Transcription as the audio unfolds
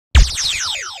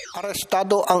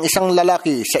Arestado ang isang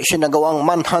lalaki sa isinagawang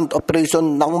manhunt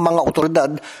operation ng mga otoridad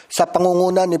sa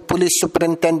pangunguna ni Police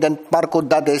Superintendent Marco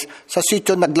Dades sa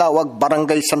Sitio Naglawag,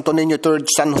 Barangay Santo Nini, 3rd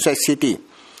San Jose City.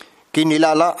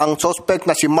 Kinilala ang suspek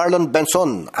na si Marlon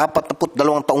Venson,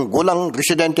 42 taong gulang,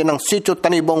 residente ng Sitio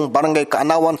Tanibong, Barangay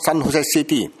Caanawan, San Jose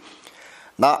City.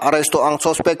 Naaresto ang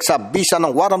suspek sa bisa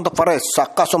ng Warrant of Arrest sa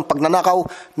kasong Pagnanakaw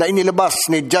na inilabas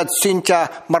ni Judge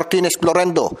Cynthia Matines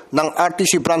Florendol ng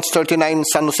RTC Branch 39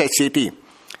 San Jose City.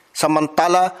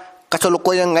 Samantala,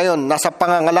 kasalukuyan ngayon nasa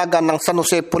pangangalaga ng San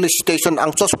Jose Police Station ang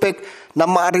suspek na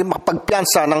maaari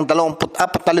makapagpiyansa ng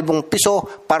 24,000 Libong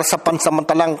Piso para sa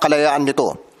pansamantalang kalayaan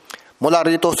nito. Mula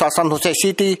rito sa San Jose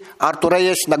City, Arthur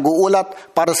Reyes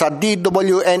nag-uulat para sa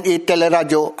DWNE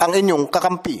Teleradyo, ang inyong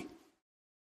kakampi.